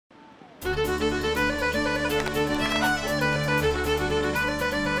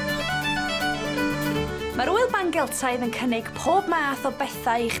Mae'r Ŵyl Ban Geltaidd yn cynnig pob math o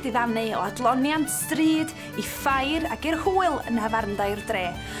bethau i chdiddanu o adloniant stryd, i ffair ac i'r hwyl yn hyfarndau'r dre.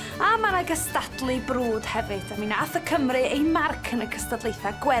 A mae yna gystadlu brwd hefyd, a mi nath y Cymru ei marc yn y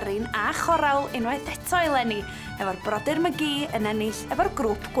cystadlaethau gwerin a chorawl unwaith eto eleni, efo'r brodyr Mygi yn ennill efo'r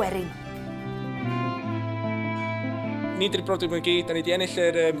grŵp gwerin. Ni di'r brodyr Mygi, da ni wedi ennill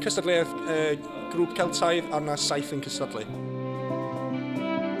yr cystadleuaeth grŵp Celtaidd a yna 7 yn cystadlu.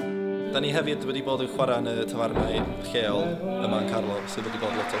 Da ni hefyd wedi bod yn chwarae yn y tafarnau lleol yma yn Carlo, sydd wedi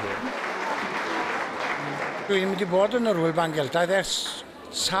bod lot o hwyl. Dwi'n wedi bod yn yr Ŵyl Ban Geltaidd ers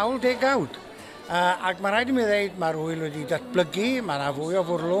sawl degawd. Ac mae rhaid i mi ddeud mae'r hwyl wedi datblygu, mae yna fwy o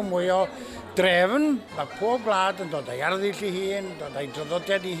fwrlwm, mwy o drefn. Mae pob gwlad yn dod â'i arddull i hun, dod â'i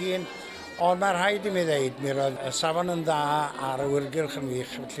draddodiad i hun. Ond mae rhaid i mi ddeud, mi roedd y safon yn dda ar y wyrgylch yn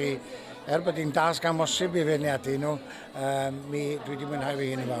wych. Felly, bod hi'n dasg amosib i feirniadu nhw, dwi wedi mwynhau fi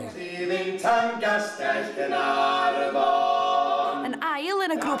hyn yn fawr. Yn ail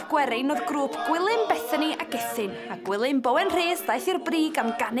yn y grŵp gwerin oedd grŵp Gwilym, Bethany a Gethin, a Gwilym Bowen Rhys daeth i'r brig am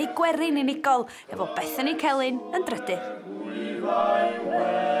ganu gwerin unigol, efo Bethany Celyn yn drydydd.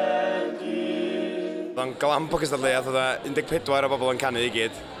 Oedd glamp o gystadleuaeth, oedd 14 o bobl yn canu i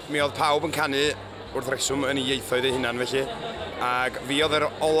gyd. Mi oedd pawb yn canu wrth reswm yn ei ieithoedd eu hunan felly. Ac fi oedd yr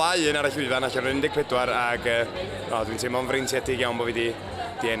olau un ar y llwyfan allan o'r 14 ac dwi'n teimlo'n freintiedig iawn bod fi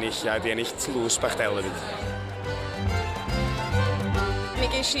di ennill tlws bach del hefyd. Mi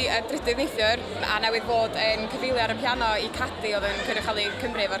ges i drydydd neithiwr a newydd fod yn cyfeilio ar y piano i Cadi oedd yn cynrychioli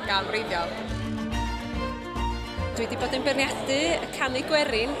Cymru efo'r gân wreiddiol. Dwi wedi bod yn beirniadu canu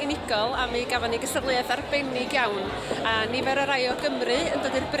gwerin unigol a mi gafon ni gystadleuaeth arbennig iawn. A nifer o rai o Gymru yn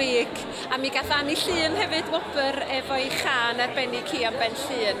dod i'r brig a mi gath Anni Llun hefyd wobr efo'i chan arbennig hi am Ben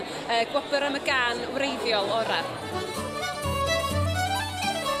Llun. Gwobr am y gân wreiddiol orar.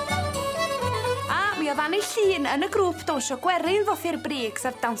 A mi oedd Anni Llun yn y grŵp dawnsio gwerin ddoth i'r brig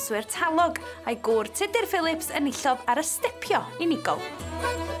sef danswyr talog a'i gŵr Tudur Phillips enillodd ar y stepio unigol.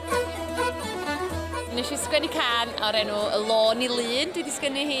 Nes i sgwennu can o'r enw Y Lôn i Lun. Dwi wedi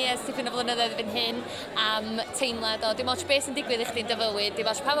sgwennu hi ers tipyn o flynyddoedd erbyn hyn am teimlad o dim ots beth sy'n digwydd i chdi'n dy fywyd, dim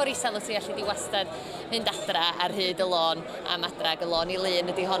ots pa mor isel wyt ti allu di wastad mynd adra ar hyd y lôn am adrag Y Lôn i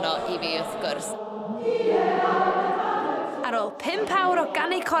Lun ydy honno i fi wrth gwrs. Ar ôl 5 awr o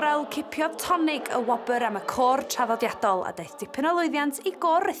ganu coral, cipiodd tonig y wobr am y côr traddodiadol a daeth dipyn o lwyddiant i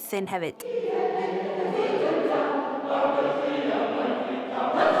gôr Rhuthun hefyd.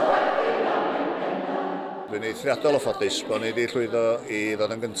 Dwi'n eithriadol o ffodus bod ni wedi llwyddo i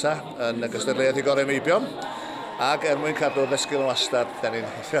ddod yn gyntaf yn y gystadleuaeth i gorau meibion. Ac mwyn cadw ddysgu yn wastad, da ni'n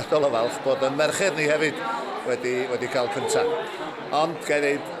eithriadol o falch bod yn merched ni hefyd wedi cael cyntaf. Ond, gael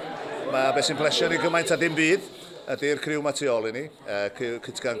dweud, mae beth sy'n plesio ni gymaint a dim byd ydy'r criw ma tu ôl i ni,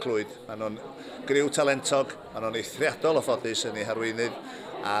 Cytgan Clwyd. Maen nhw'n griw talentog, maen nhw'n eithriadol o ffodus yn ei harweinydd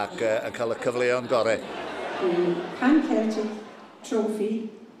ac yn cael y cyfleoedd gorau. The Pan Celtic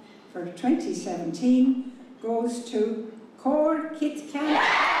Trophy for 2017 goes to Cor Cytgan.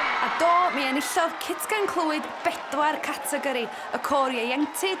 A do, mi enillodd Cytgan Clwyd 4 categori. Y côr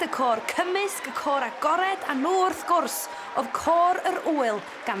ieuenctid, y côr cymysg, y côr agored, a nhw wrth gwrs oedd côr yr Ŵyl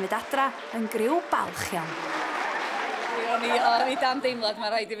gan fynd adra yn griw balch iawn. O'n i dan deimlad, mae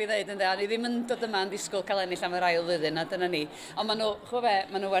rhaid i fi ddeud, ynddo. O'n i ddim yn dod yma yn disgwyl cael ennill am yr ail flwyddyn, a dyna ni. Ond maen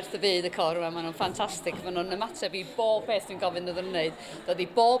nhw werth y byd y cor yma, maen nhw'n ffantastig. Maen nhw'n ymateb i bob beth dwi'n gofyn iddyn nhw'n wneud. Dod i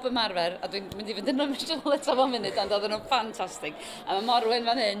bob ymarfer, a dwi'n mynd i fynd yn ymwneud eto fo munud, ond oedden nhw'n ffantastig. A mae Morwyn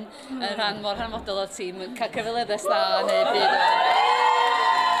fan hyn, yn rhan mor hanfodol o'r tîm, yn cael cyfaleddau da neu byd o.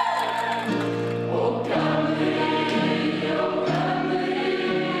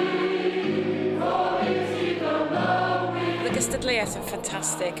 Gystadleuaeth yn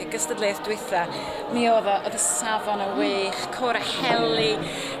ffantastig, y gystadleuaeth dwytha, mi oedd y safon y wych, cor y heli,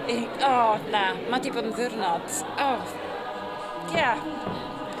 na, mae di bod yn ddiwrnod,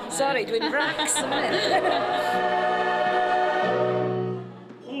 sorry, dwi'n racs yn mynd.